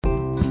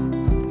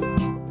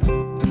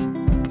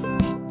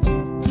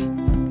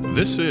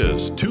This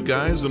is Two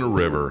Guys in a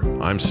River.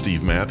 I'm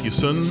Steve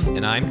Mathewson.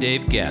 And I'm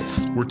Dave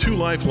Getz. We're two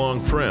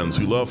lifelong friends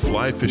who love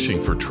fly fishing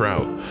for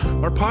trout.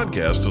 Our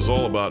podcast is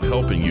all about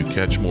helping you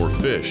catch more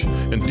fish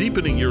and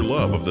deepening your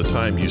love of the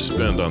time you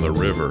spend on the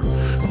river.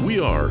 We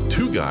are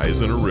Two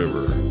Guys in a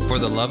River. For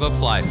the love of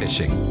fly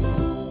fishing.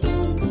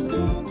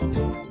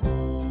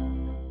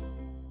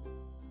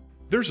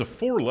 There's a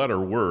four-letter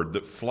word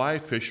that fly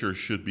fishers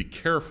should be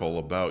careful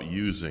about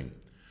using.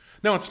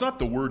 Now, it's not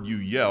the word you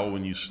yell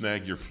when you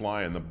snag your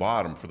fly in the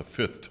bottom for the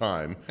fifth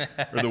time,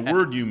 or the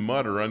word you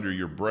mutter under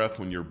your breath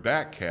when your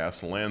back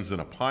cast lands in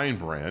a pine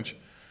branch.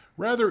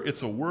 Rather,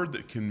 it's a word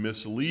that can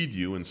mislead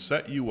you and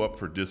set you up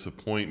for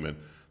disappointment.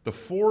 The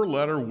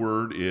four-letter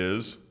word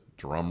is,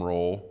 drum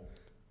roll,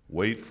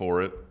 wait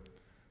for it.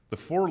 The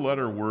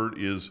four-letter word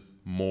is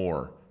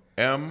more,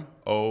 M-O-R-E.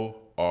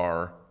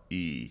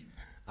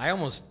 I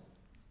almost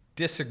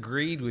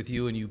disagreed with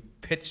you when you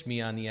pitched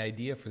me on the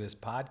idea for this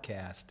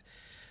podcast.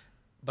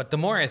 But the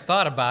more I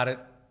thought about it,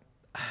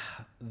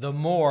 the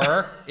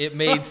more it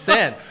made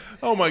sense.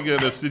 Oh my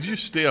goodness, did you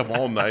stay up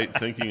all night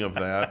thinking of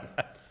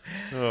that?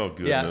 Oh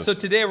goodness. Yeah, so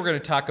today we're going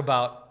to talk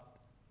about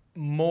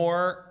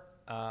more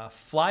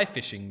fly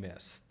fishing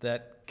myths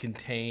that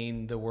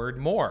contain the word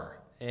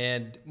more.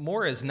 And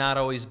more is not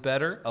always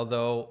better,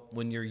 although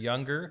when you're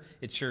younger,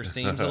 it sure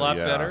seems a lot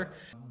better.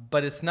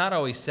 But it's not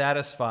always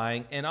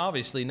satisfying and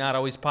obviously not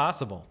always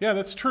possible. Yeah,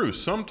 that's true.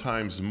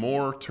 Sometimes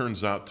more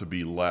turns out to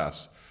be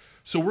less.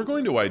 So we're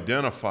going to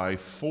identify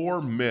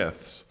four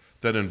myths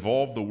that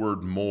involve the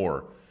word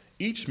more.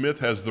 Each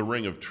myth has the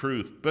ring of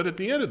truth, but at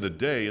the end of the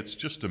day, it's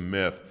just a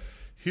myth.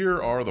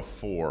 Here are the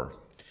four.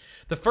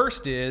 The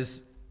first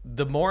is,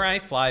 the more I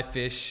fly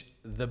fish,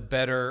 the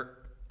better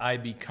I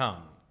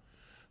become.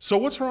 So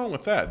what's wrong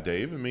with that,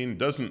 Dave? I mean,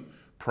 doesn't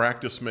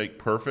practice make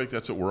perfect?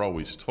 That's what we're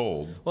always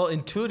told. Well,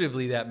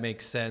 intuitively that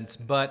makes sense,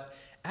 but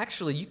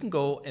actually you can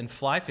go and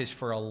fly fish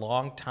for a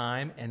long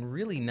time and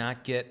really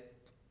not get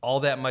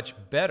all that much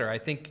better. I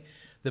think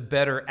the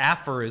better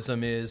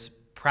aphorism is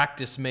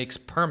practice makes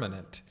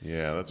permanent.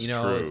 Yeah, that's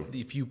true.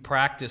 If you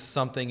practice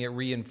something, it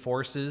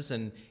reinforces,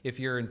 and if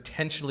you're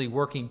intentionally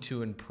working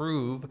to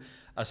improve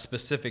a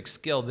specific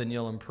skill, then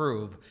you'll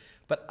improve.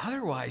 But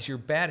otherwise, your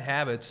bad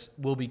habits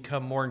will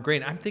become more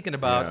ingrained. I'm thinking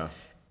about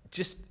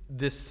just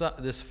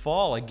this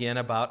fall again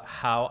about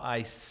how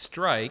I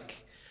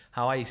strike,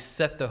 how I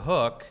set the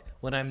hook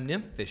when I'm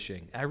nymph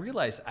fishing. I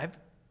realized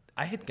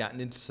I had gotten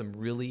into some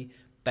really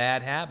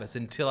bad habits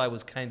until I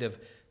was kind of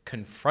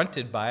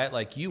confronted by it,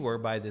 like you were,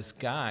 by this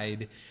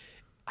guide.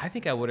 I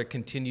think I would have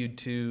continued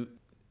to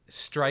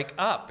strike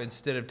up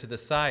instead of to the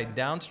side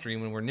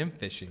downstream when we're nymph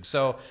fishing.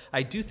 So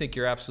I do think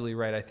you're absolutely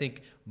right. I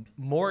think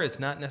more is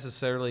not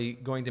necessarily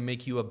going to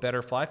make you a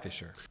better fly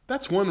fisher.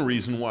 That's one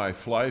reason why I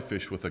fly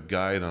fish with a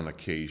guide on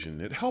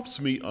occasion. It helps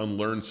me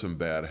unlearn some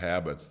bad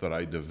habits that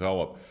I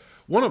develop.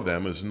 One of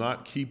them is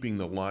not keeping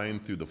the line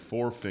through the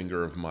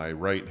forefinger of my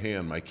right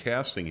hand, my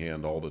casting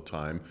hand, all the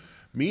time,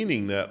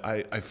 meaning that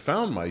I've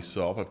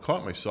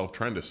caught myself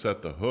trying to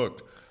set the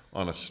hook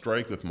on a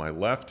strike with my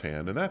left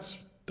hand, and that's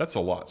a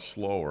lot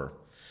slower.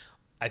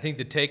 I think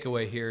the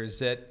takeaway here is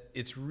that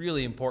it's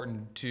really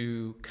important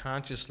to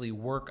consciously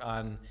work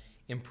on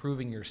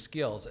improving your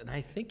skills, and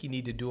I think you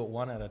need to do it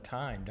one at a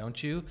time,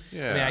 don't you?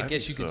 Yeah, I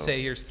guess you could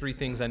say here's 3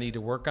 things I need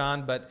to work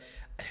on, but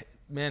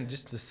man,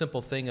 just the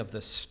simple thing of the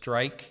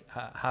strike,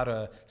 how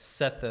to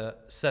set the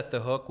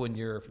hook when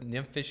you're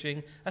nymph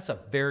fishing, that's a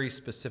very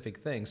specific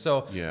thing.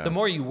 So the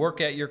more you work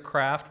at your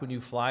craft when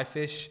you fly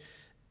fish,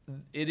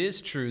 it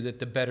is true that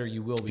the better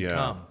you will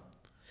become.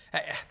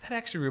 That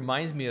actually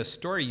reminds me of a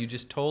story you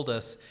just told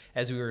us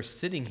as we were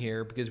sitting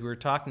here, because we were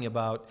talking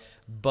about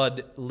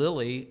Bud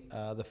Lilly,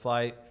 the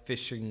fly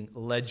fishing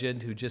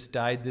legend who just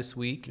died this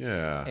week.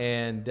 Yeah.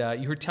 And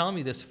you were telling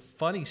me this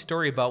funny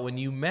story about when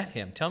you met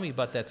him. Tell me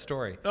about that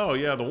story. Oh,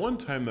 yeah. The one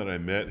time that I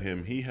met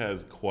him, he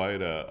had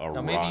quite a now,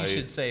 ride. maybe you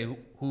should say,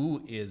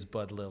 who is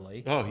Bud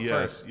Lilly? Oh,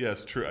 yes. first.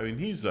 Yes, true. I mean,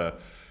 he's a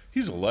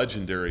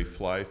legendary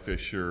fly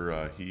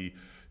fisher. He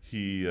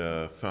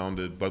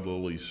founded Bud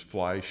Lilly's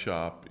Fly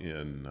Shop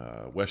in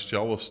West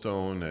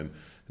Yellowstone and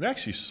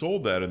actually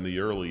sold that in the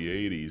early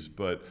 80s.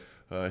 But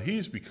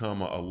he's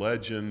become a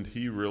legend.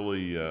 He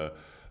really,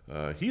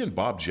 he and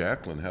Bob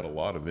Jacklin had a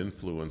lot of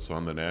influence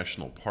on the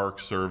National Park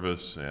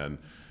Service and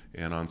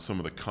on some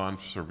of the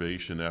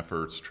conservation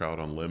efforts, Trout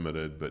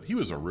Unlimited. But he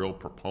was a real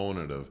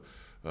proponent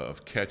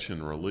of catch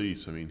and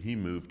release. I mean, he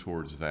moved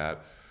towards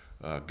that.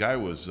 Guy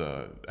was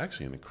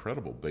actually an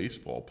incredible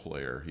baseball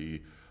player.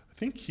 I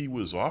think he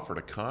was offered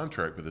a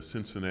contract with the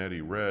Cincinnati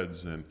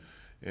Reds, and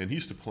he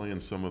used to play in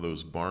some of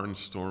those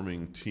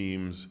barnstorming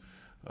teams.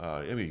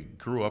 He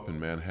grew up in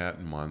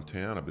Manhattan,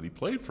 Montana, but he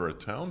played for a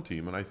town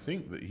team, and I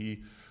think that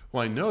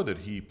I know that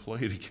he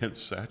played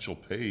against Satchel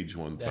Paige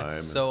one time.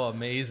 That's so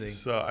amazing.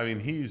 So, I mean,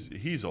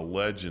 he's a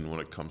legend when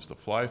it comes to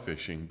fly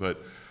fishing,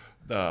 but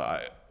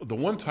the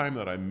one time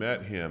that I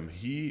met him,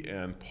 he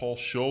and Paul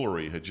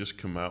Scholery had just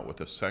come out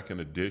with a second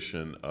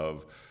edition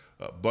of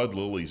Bud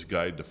Lilly's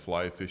Guide to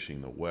Fly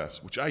Fishing the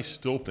West, which I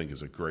still think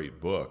is a great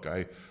book.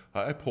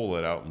 I pull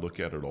it out and look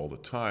at it all the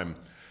time.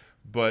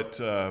 But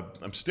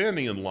I'm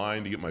standing in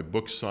line to get my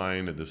book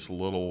signed at this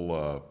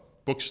little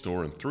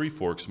bookstore in Three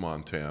Forks,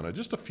 Montana,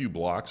 just a few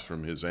blocks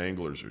from his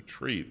angler's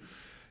retreat.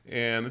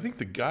 And I think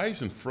the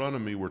guys in front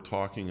of me were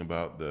talking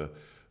about the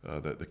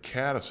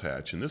caddis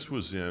hatch, and this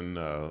was in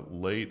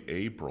late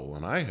April,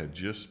 and I had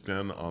just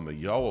been on the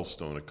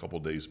Yellowstone a couple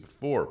days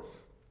before.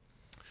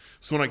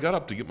 So when I got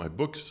up to get my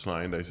book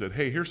signed, I said,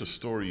 "Hey, here's a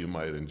story you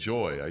might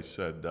enjoy." I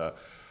said,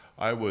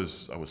 I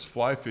was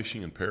fly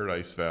fishing in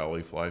Paradise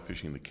Valley, fly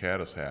fishing the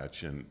caddis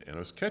hatch, and I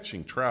was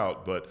catching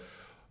trout, but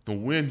the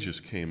wind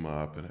just came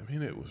up, and I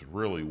mean, it was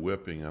really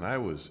whipping, and I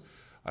was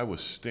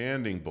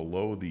standing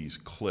below these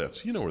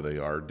cliffs. You know where they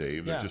are,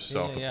 Dave. They're just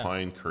south of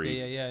Pine Creek,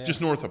 just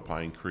north of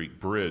Pine Creek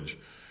Bridge.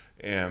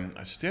 And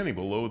I was standing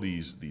below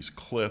these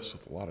cliffs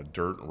with a lot of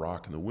dirt and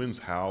rock, and the wind's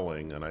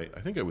howling, and I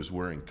think I was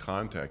wearing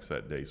contacts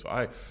that day. So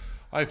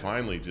I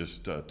finally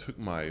just took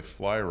my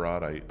fly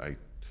rod. I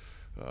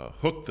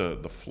hooked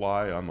the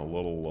fly on the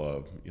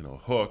little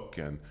hook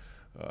and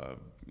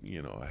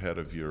ahead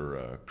of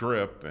your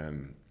grip,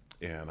 and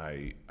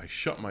I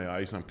shut my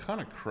eyes, and I'm kind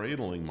of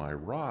cradling my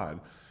rod.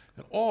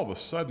 And all of a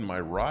sudden,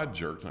 my rod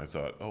jerked, and I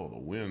thought, "Oh, the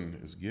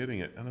wind is getting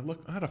it." And I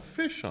looked, I had a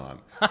fish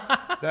on.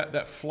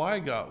 that fly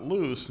got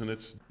loose, and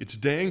it's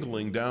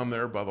dangling down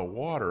there by the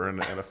water, and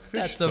a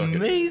fish. That's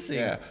amazing.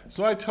 Yeah.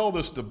 So I tell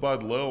this to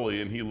Bud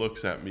Lilly, and he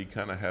looks at me,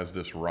 kind of has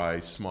this wry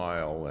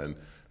smile and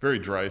very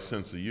dry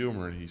sense of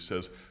humor, and he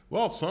says,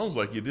 "Well, it sounds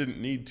like you didn't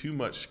need too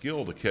much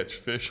skill to catch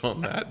fish on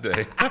that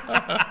day."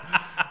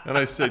 And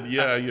I said,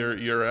 "Yeah,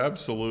 you're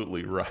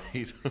absolutely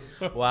right."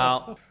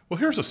 Wow. Well,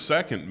 here's a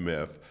second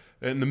myth.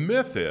 And the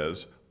myth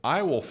is,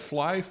 I will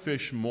fly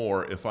fish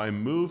more if I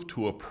move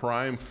to a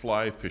prime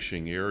fly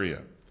fishing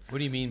area. What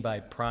do you mean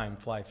by prime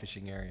fly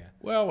fishing area?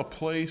 Well, a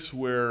place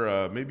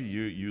where maybe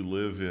you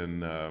live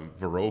in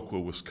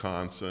Viroqua,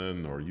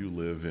 Wisconsin, or you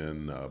live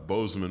in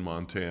Bozeman,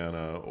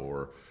 Montana,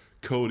 or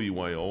Cody,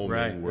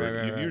 Wyoming,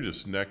 where you're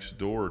just next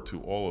door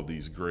to all of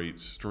these great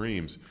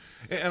streams.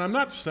 And I'm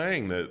not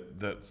saying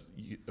that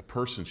a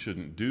person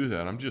shouldn't do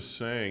that. I'm just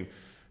saying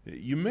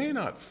you may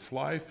not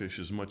fly fish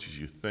as much as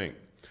you think.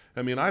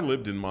 I mean, I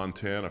lived in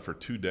Montana for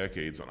 2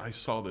 decades, and I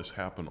saw this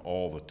happen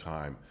all the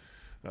time.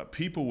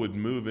 People would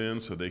move in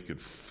so they could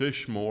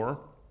fish more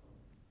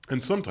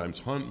and sometimes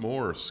hunt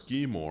more or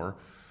ski more,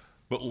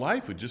 but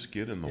life would just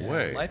get in the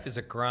way. Life is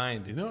a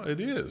grind. You know, it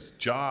is.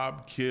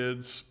 Job,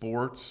 kids,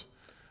 sports.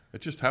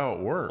 It's just how it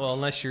works. Well,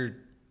 unless you're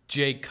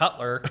Jay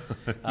Cutler,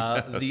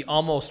 Yes. the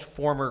almost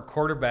former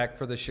quarterback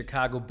for the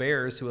Chicago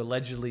Bears, who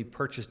allegedly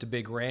purchased a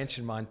big ranch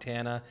in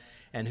Montana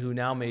and who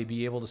now may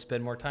be able to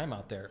spend more time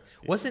out there.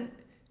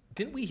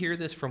 Didn't we hear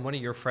this from one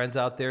of your friends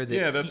out there?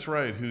 That's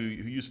right, who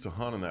used to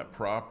hunt on that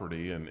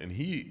property, and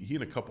he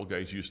and a couple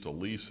guys used to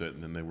lease it,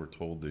 and then they were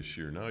told this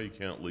year, "No, you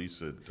can't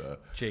lease it."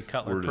 Jay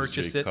Cutler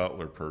purchased it.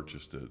 Cutler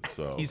purchased it.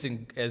 So he's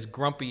as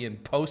grumpy in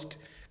post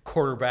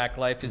quarterback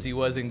life as he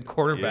was in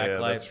quarterback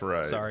life. That's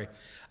right. Sorry.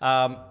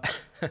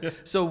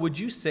 So would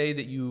you say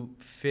that you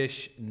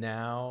fish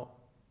now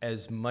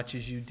as much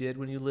as you did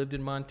when you lived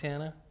in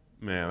Montana?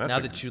 Man,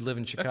 that you live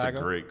in Chicago? That's a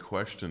great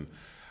question.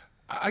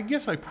 I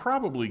guess I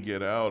probably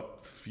get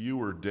out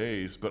fewer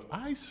days, but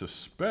I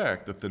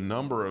suspect that the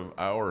number of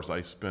hours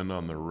I spend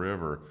on the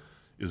river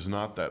is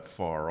not that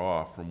far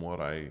off from what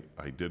I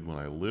did when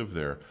I lived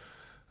there.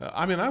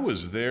 I mean, I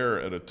was there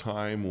at a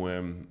time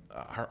when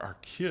our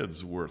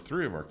kids were,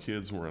 3 of our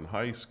kids were in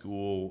high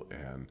school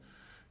and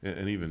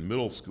even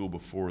middle school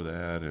before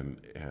that,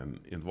 and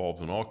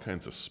involved in all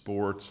kinds of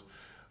sports.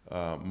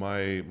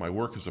 My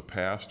work as a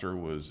pastor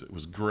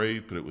was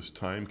great, but it was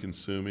time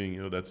consuming.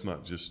 You know, that's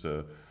not just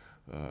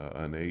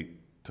an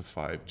 8 to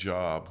 5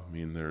 job. I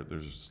mean,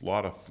 there's a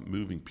lot of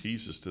moving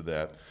pieces to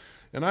that.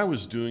 And I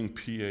was doing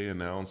PA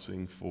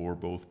announcing for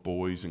both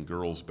boys and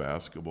girls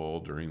basketball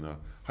during the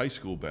high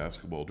school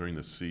basketball during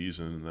the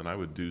season, and then I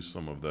would do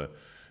some of the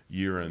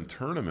year-end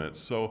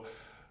tournaments. So,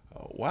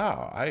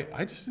 wow,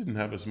 I just didn't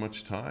have as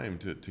much time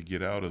to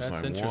get out as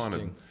I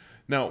wanted.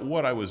 Now,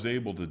 what I was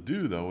able to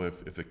do, though,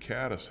 if the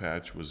caddis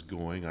hatch was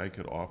going, I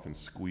could often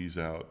squeeze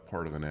out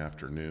part of an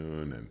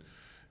afternoon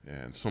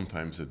and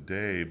sometimes a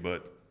day.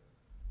 But,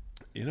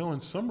 you know,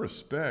 in some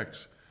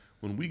respects,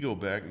 when we go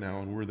back now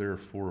and we're there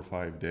 4 or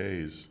 5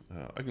 days,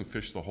 I can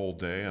fish the whole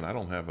day, and I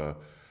don't have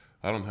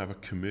a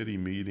committee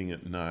meeting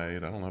at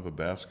night. I don't have a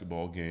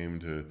basketball game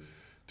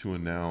to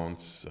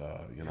announce.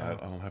 I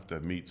don't have to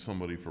meet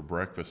somebody for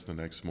breakfast the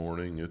next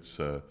morning.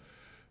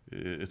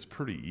 It's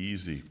pretty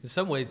easy. In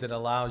some ways, it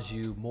allows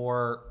you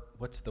more.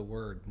 What's the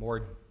word?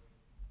 More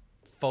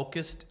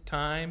focused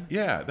time.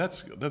 Yeah,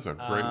 that's a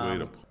great way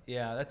to.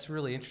 Yeah, that's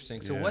really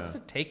interesting. So, what's the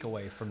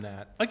takeaway from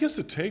that? I guess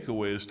the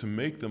takeaway is to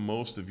make the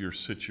most of your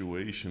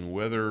situation,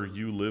 whether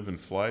you live in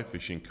fly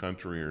fishing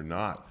country or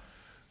not.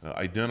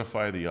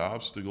 Identify the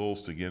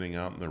obstacles to getting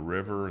out in the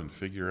river and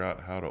figure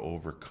out how to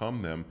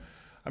overcome them.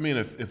 I mean,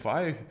 if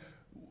I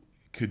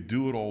could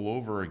do it all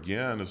over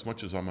again, as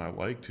much as I might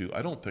like to,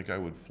 I don't think I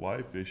would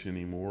fly fish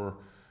anymore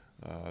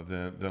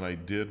than I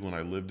did when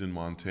I lived in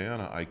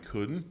Montana. I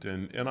couldn't,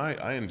 and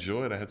I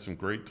enjoyed. I had some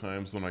great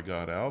times when I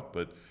got out,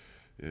 but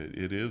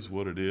it is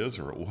what it is,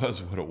 or it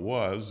was what it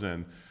was,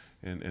 and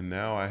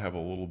now I have a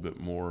little bit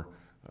more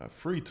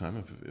free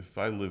time. If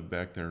I live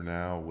back there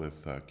now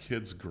with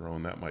kids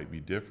grown, that might be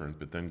different,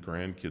 but then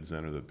grandkids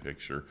enter the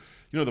picture.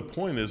 The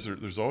point is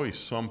there's always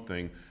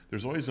something,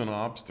 there's always an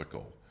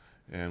obstacle,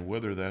 and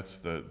whether that's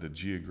the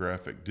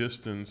geographic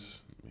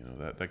distance,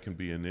 that can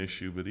be an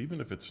issue, but even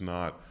if it's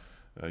not,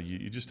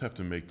 you just have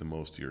to make the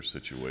most of your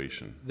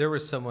situation. There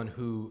was someone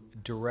who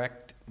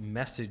direct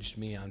messaged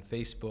me on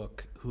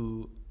Facebook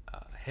who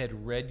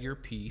had read your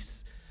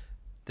piece,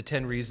 The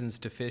 10 Reasons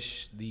to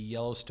Fish the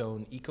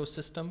Yellowstone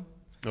Ecosystem.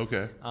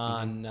 Okay.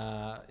 On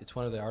it's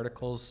one of the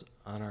articles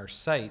on our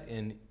site,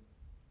 and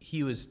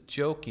he was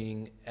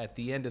joking at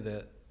the end of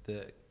the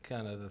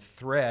kind of the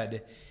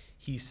thread.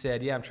 He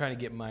said, "Yeah, I'm trying to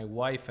get my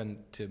wife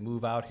to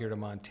move out here to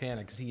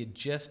Montana because he had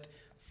just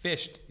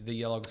fished the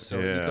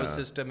Yellowstone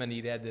ecosystem, and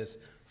he'd had this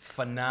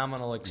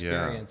phenomenal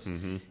experience. Yeah.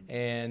 Mm-hmm.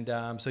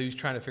 And so he was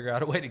trying to figure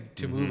out a way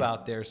to move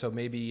out there. So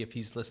maybe if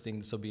he's listening,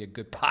 this will be a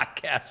good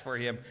podcast for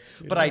him.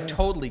 But I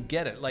totally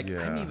get it. Like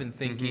I'm even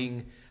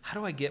thinking, how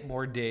do I get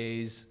more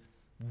days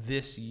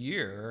this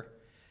year?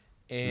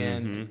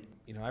 And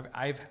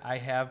I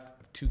have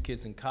 2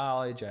 kids in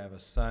college. I have a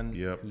son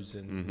who's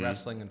in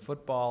wrestling and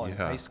football and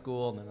high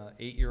school, and then an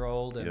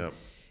 8-year-old, and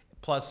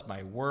plus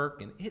my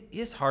work, and it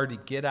is hard to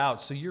get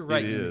out. So you're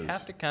right. You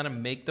have to kind of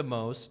make the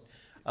most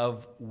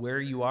of where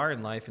you are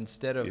in life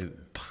instead of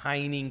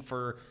pining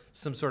for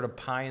some sort of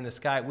pie in the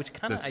sky, which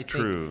kind of, I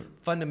think,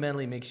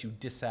 fundamentally makes you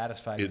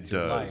dissatisfied with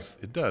your life.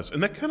 It does.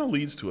 And that kind of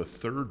leads to a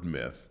third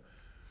myth.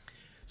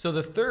 So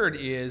the third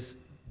is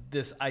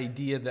this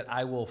idea that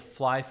I will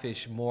fly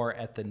fish more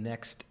at the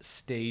next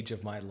stage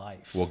of my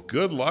life. Well,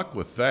 good luck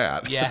with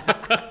that. Yeah.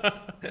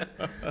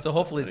 So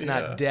hopefully it's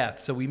not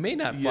death. So we may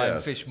not fly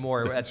fish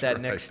more at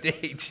that next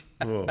stage.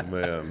 Oh,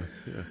 man.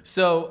 Yeah.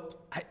 So,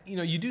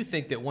 you do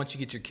think that once you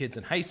get your kids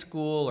in high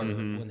school or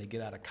when they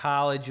get out of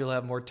college, you'll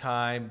have more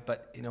time.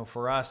 But,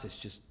 for us, it's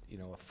just,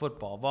 a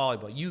football,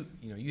 volleyball.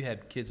 You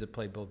had kids that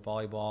played both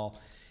volleyball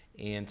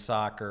and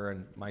soccer,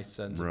 and my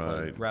sons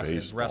played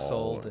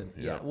wrestled, and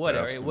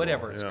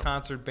whatever. It's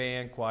concert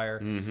band, choir.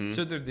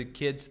 So they're the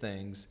kids'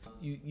 things.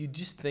 You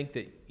just think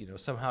that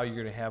somehow you're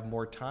going to have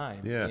more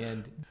time. Yeah.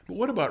 But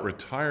what about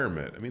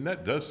retirement? I mean,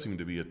 that does seem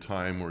to be a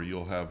time where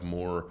you'll have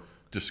more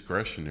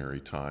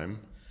discretionary time.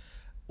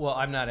 Well,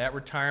 I'm not at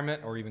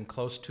retirement or even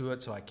close to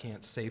it, so I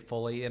can't say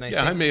fully. And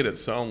I made it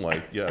sound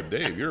like,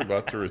 Dave, you're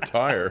about to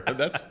retire.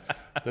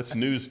 That's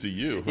news to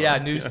you. Huh? Yeah,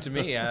 news to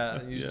me,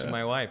 news to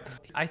my wife.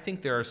 I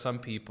think there are some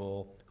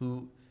people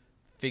who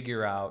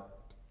figure out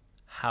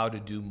how to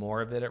do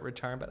more of it at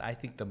retirement, but I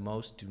think the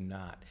most do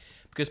not.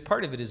 Because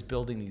part of it is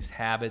building these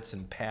habits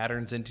and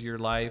patterns into your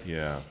life.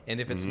 Yeah. And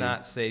if it's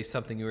not, say,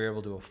 something you were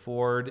able to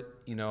afford,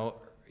 you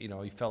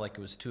felt like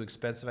it was too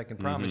expensive, I can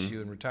promise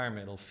you in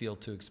retirement it'll feel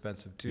too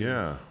expensive too.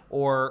 Yeah.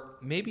 Or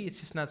maybe it's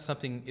just not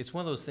something, it's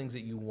one of those things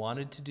that you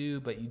wanted to do,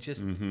 but you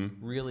just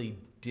really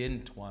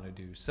didn't want to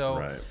do.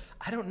 So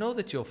I don't know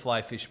that you'll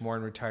fly fish more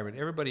in retirement.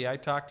 Everybody I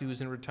talk to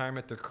who's in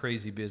retirement, they're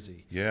crazy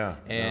busy. Yeah,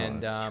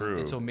 and that's true.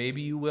 And so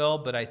maybe you will,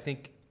 but I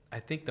think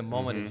the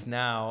moment is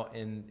now,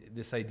 and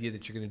this idea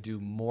that you're going to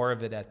do more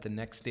of it at the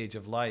next stage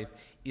of life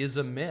is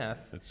a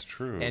myth. That's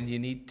true. And you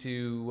need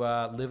to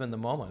live in the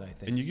moment, I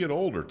think. And you get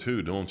older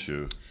too, don't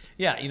you?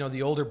 Yeah,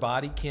 the older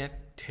body can't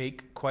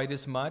take quite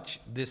as much.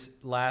 This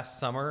last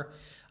summer,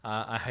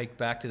 I hiked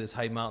back to this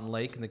high mountain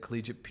lake in the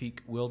Collegiate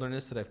Peak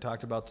Wilderness that I've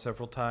talked about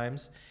several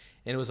times.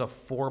 And it was a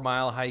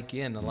 4-mile hike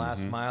in. The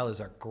last mile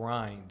is a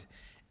grind.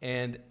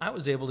 And I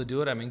was able to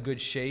do it. I'm in good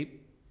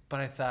shape.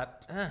 But I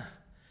thought,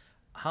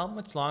 how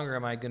much longer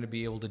am I going to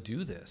be able to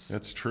do this?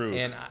 That's true.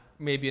 And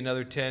maybe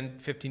another 10,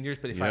 15 years.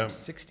 But if I'm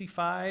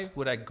 65,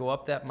 would I go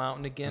up that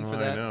mountain again for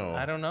that?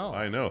 I don't know.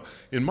 I know.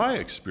 In my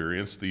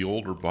experience, the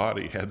older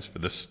body heads for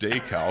the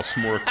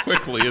steakhouse more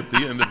quickly at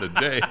the end of the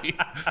day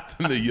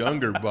than the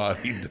younger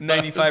body does.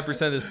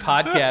 95% of this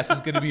podcast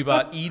is going to be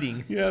about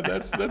eating. Yeah,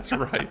 that's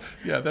right.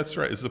 Yeah, that's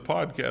right. As the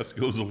podcast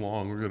goes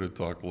along, we're going to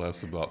talk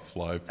less about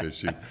fly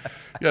fishing.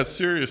 Yeah,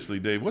 seriously,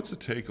 Dave, what's the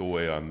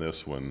takeaway on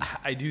this one?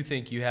 I do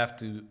think you have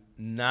to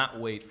not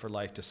wait for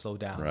life to slow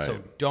down. Right. So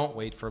don't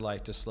wait for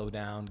life to slow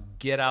down.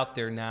 Get out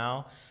there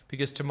now,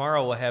 because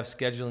tomorrow will have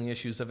scheduling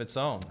issues of its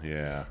own.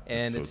 Yeah.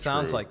 And it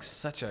sounds like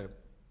such a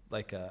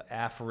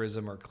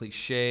aphorism or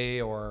cliche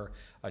or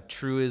a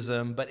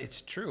truism, but it's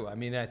true. I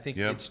mean, I think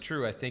it's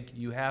true. I think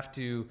you have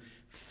to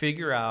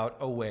figure out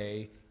a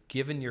way,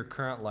 given your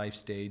current life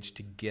stage,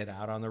 to get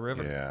out on the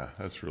river. Yeah,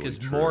 that's really true.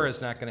 Because more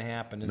is not going to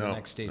happen in the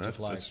next stage of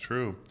life. That's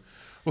true.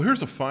 Well,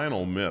 here's a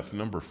final myth,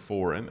 number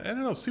 4. And I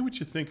don't know, see what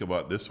you think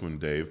about this one,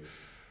 Dave.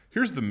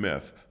 Here's the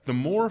myth. The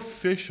more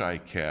fish I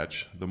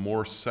catch, the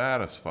more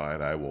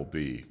satisfied I will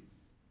be.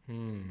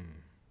 I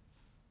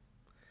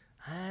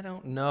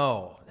don't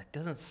know. That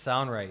doesn't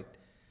sound right.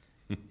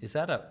 Is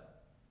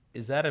that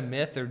Is that a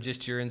myth or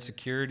just your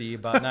insecurity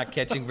about not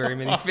catching very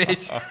many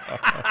fish?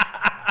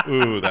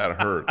 Ooh,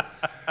 that hurt.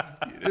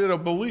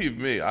 Believe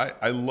me,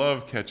 I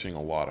love catching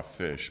a lot of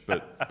fish,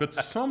 but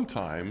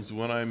sometimes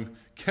when I'm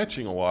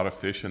catching a lot of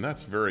fish, and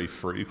that's very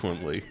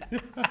frequently,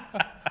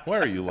 why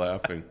are you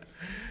laughing?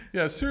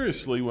 Yeah,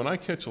 seriously, when I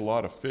catch a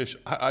lot of fish,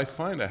 I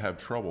find I have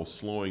trouble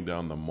slowing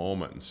down the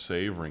moment and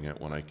savoring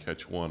it when I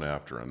catch one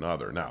after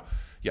another. Now,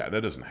 yeah,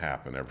 that doesn't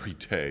happen every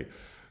day,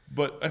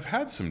 but I've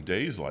had some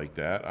days like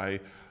that.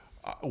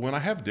 When I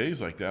have days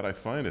like that, I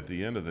find at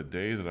the end of the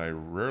day that I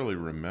rarely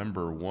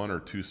remember one or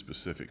two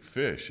specific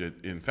fish.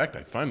 In fact,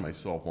 I find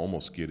myself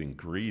almost getting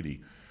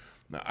greedy.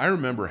 Now, I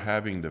remember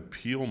having to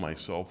peel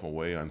myself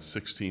away on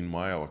 16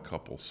 Mile a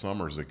couple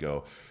summers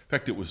ago. In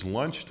fact, it was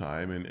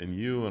lunchtime, and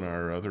you and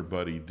our other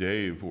buddy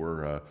Dave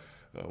were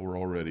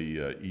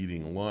already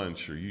eating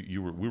lunch, or we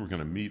were going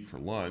to meet for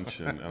lunch,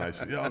 and I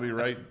said, yeah, I'll be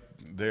right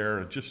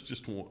there.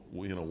 Just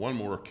one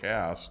more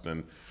cast,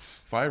 and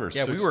 5 or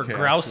 6 Yeah, we were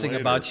grousing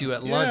later, about you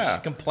at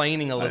lunch,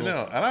 complaining a little. I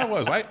know, and I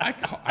was.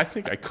 I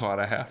think I caught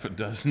a half a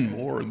dozen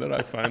more, and then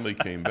I finally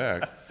came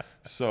back.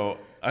 So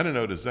I don't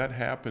know. Does that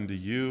happen to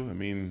you? I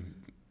mean,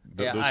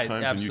 those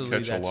times when you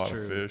catch a lot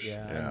of fish.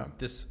 Yeah.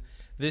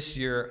 This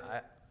year,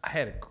 I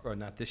had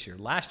not this year.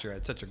 Last year, I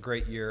had such a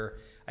great year.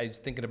 I was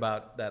thinking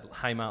about that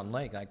High Mountain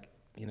Lake.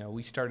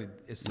 We started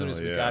as soon as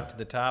we got to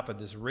the top of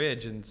this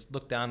ridge and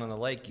looked down on the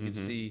lake. You could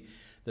see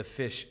the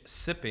fish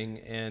sipping,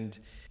 and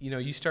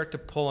you start to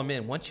pull them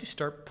in. Once you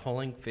start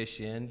pulling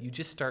fish in, you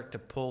just start to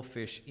pull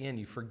fish in.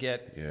 You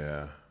forget.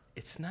 Yeah.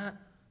 It's not.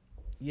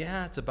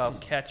 Yeah, it's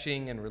about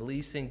catching and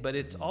releasing, but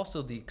it's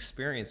also the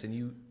experience, and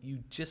you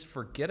just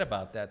forget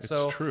about that.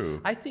 It's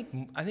true. I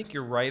think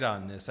you're right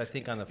on this. I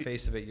think on the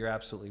face of it, you're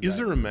absolutely right. Is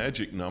there a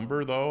magic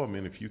number though? I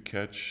mean, if you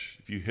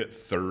hit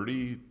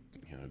 30,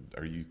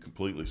 are you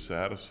completely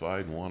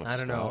satisfied and want to stop?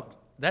 I don't know.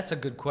 That's a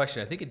good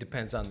question. I think it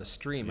depends on the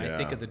stream. Yeah. I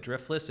think of the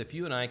driftless. If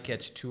you and I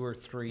catch 2 or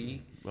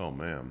 3, oh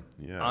man,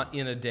 yeah,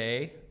 in a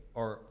day,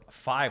 or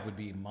 5 would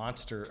be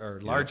monster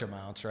or large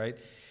amounts, right?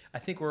 I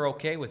think we're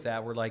okay with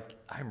that. We're like,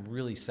 I'm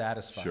really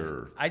satisfied.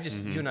 Sure.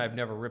 You and I have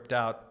never ripped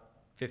out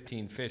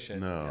 15 fish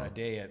a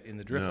day in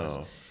the driftless.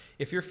 No.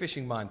 If you're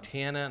fishing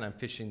Montana and I'm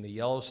fishing the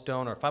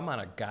Yellowstone, or if I'm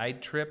on a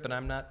guide trip and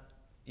I'm not,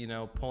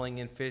 pulling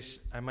in fish,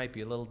 I might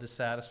be a little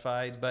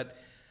dissatisfied. But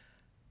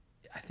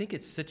I think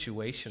it's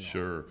situational.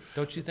 Sure.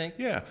 Don't you think?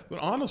 Yeah, but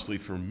honestly,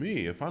 for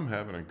me, if I'm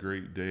having a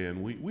great day,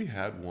 and we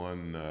had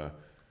one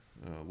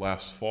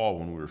last fall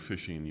when we were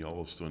fishing in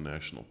Yellowstone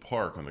National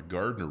Park on the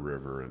Gardner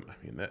River, and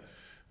I mean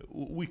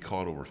we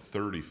caught over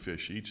 30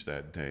 fish each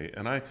that day,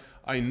 and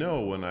I know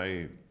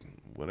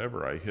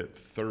whenever I hit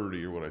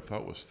 30 or what I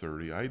thought was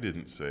 30, I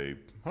didn't say,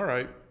 all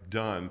right,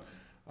 done.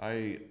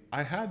 I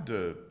had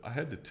to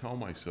tell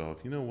myself,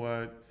 you know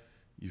what,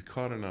 you've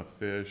caught enough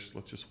fish,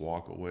 let's just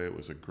walk away. It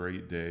was a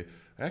great day.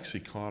 I actually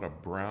caught a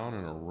brown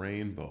and a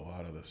rainbow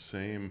out of the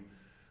same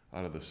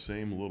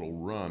little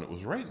run. It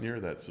was right near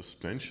that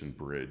suspension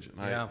bridge,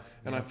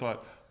 and I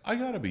thought, I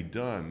got to be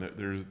done.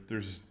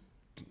 There's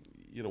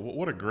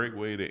what a great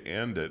way to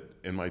end it.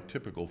 And my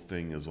typical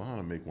thing is, I want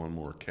to make one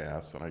more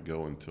cast, and I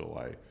go until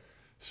I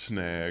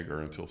snag or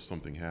until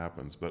something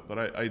happens. But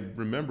I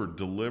remember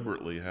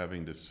deliberately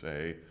having to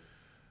say,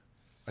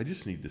 I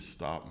just need to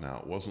stop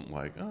now. It wasn't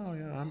like, oh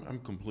yeah, I'm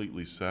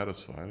completely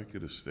satisfied. I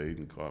could have stayed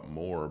and caught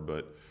more.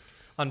 But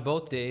on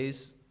both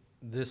days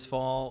this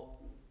fall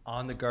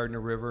on the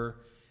Gardner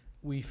River,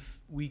 we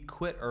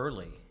quit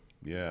early.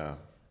 Yeah.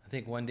 I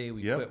think one day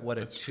we quit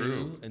at 2,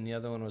 true. And the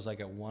other one was like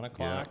at 1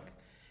 o'clock. Yeah.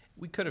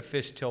 We could have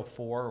fished till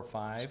 4 or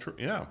 5. That's true.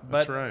 Yeah,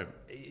 that's right.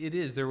 It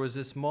is. There was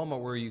this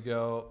moment where you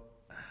go,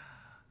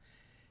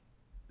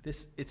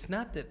 it's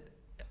not that,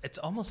 it's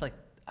almost like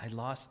I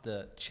lost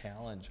the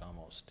challenge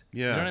almost.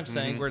 Yeah. You know what I'm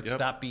saying? Where it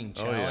stopped being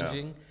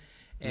challenging.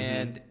 Oh,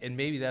 yeah. And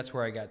maybe that's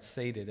where I got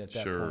sated at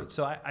that Sure. point.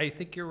 So I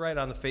think you're right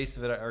on the face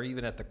of it, or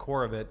even at the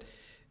core of it.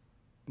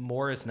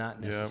 More is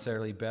not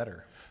necessarily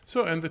better.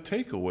 So, and the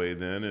takeaway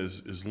then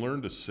is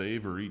learn to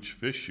savor each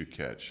fish you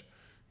catch.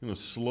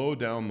 Slow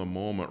down the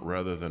moment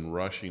rather than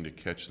rushing to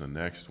catch the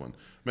next one.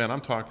 Man, I'm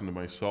talking to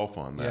myself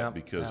on that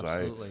because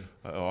I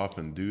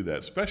often do that,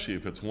 especially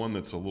if it's one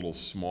that's a little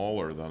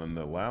smaller than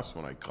the last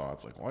one I caught.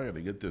 It's like, well, I got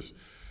to get this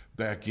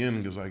back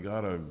in because I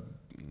got to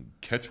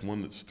catch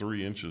one that's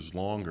 3 inches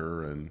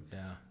longer. And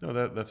no,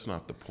 that's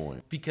not the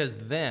point. Because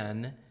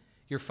then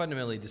you're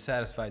fundamentally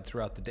dissatisfied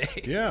throughout the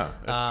day. Yeah,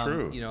 that's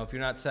true. If you're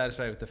not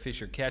satisfied with the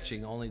fish you're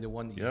catching, only the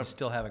one that you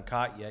still haven't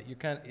caught yet,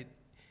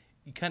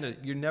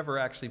 you're never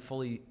actually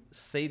fully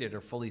sated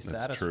or fully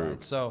satisfied. That's true.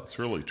 So it's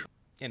really true.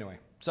 Anyway,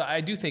 so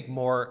I do think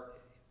more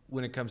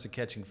when it comes to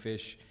catching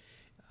fish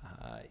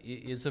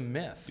is a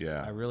myth.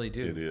 Yeah, I really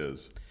do. It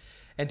is.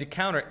 And to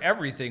counter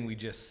everything we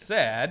just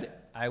said,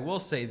 I will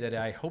say that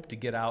I hope to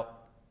get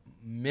out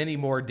many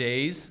more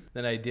days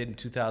than I did in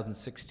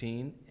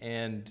 2016,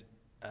 and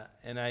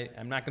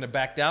I'm not going to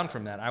back down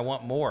from that. I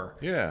want more.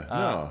 Yeah,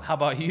 no. How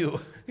about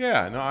you?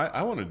 Yeah, no,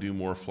 I want to do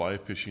more fly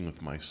fishing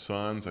with my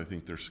sons. I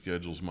think their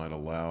schedules might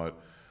allow it.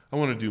 I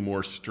want to do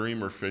more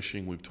streamer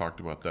fishing. We've talked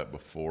about that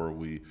before.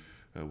 We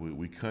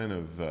kind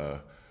of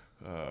got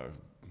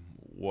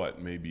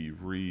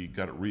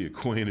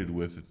reacquainted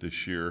with it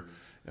this year.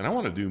 And I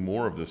want to do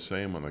more of the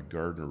same on the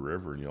Gardner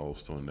River in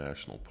Yellowstone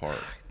National Park.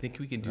 I think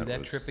we can do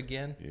that trip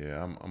again.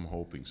 Yeah, I'm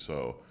hoping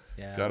so.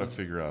 Yeah, got to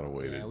figure out a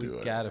way to do it.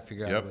 We've got to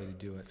figure out a way to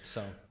do it.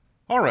 So,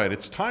 all right,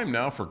 it's time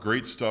now for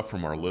great stuff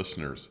from our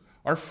listeners.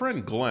 Our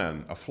friend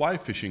Glenn, a fly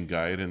fishing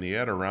guide in the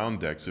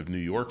Adirondacks of New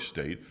York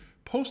State,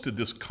 posted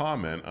this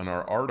comment on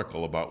our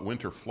article about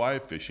winter fly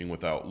fishing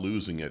without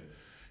losing it.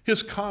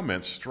 His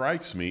comment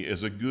strikes me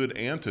as a good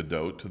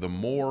antidote to the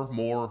more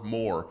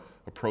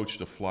approach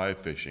to fly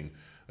fishing.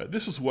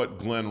 This is what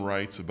Glenn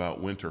writes about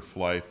winter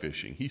fly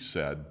fishing. He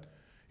said,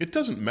 "It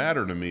doesn't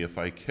matter to me if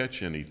I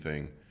catch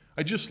anything.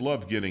 I just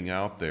love getting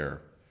out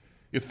there.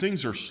 If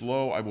things are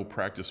slow, I will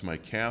practice my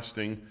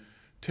casting,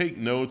 take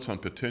notes on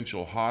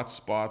potential hot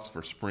spots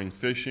for spring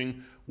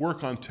fishing,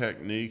 work on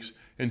techniques,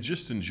 and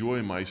just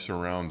enjoy my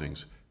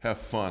surroundings. Have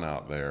fun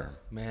out there."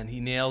 Man,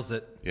 he nails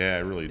it. Yeah,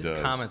 it really does. His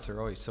comments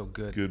are always so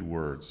good. Good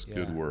words,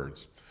 good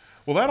words.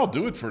 Well, that'll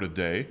do it for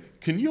today.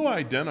 Can you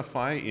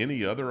identify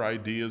any other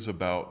ideas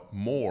about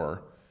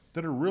more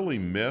that are really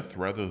myth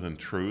rather than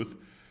truth?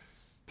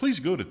 Please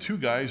go to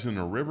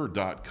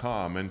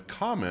twoguysinaRiver.com and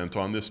comment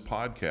on this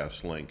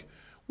podcast link.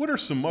 What are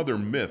some other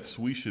myths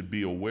we should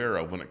be aware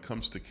of when it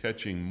comes to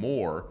catching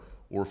more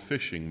or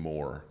fishing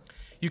more?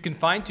 You can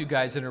find Two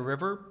Guys in a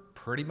River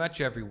pretty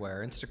much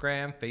everywhere: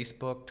 Instagram,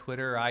 Facebook,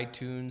 Twitter,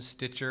 iTunes,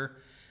 Stitcher.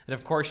 And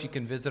of course, you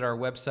can visit our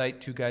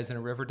website,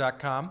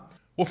 twoguysinaRiver.com.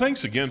 Well,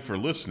 thanks again for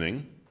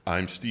listening.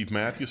 I'm Steve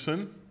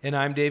Mathewson. And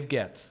I'm Dave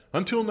Getz.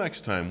 Until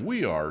next time,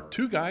 we are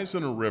Two Guys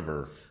in a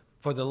River.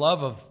 For the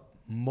love of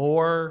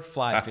more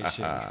fly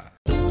fishing.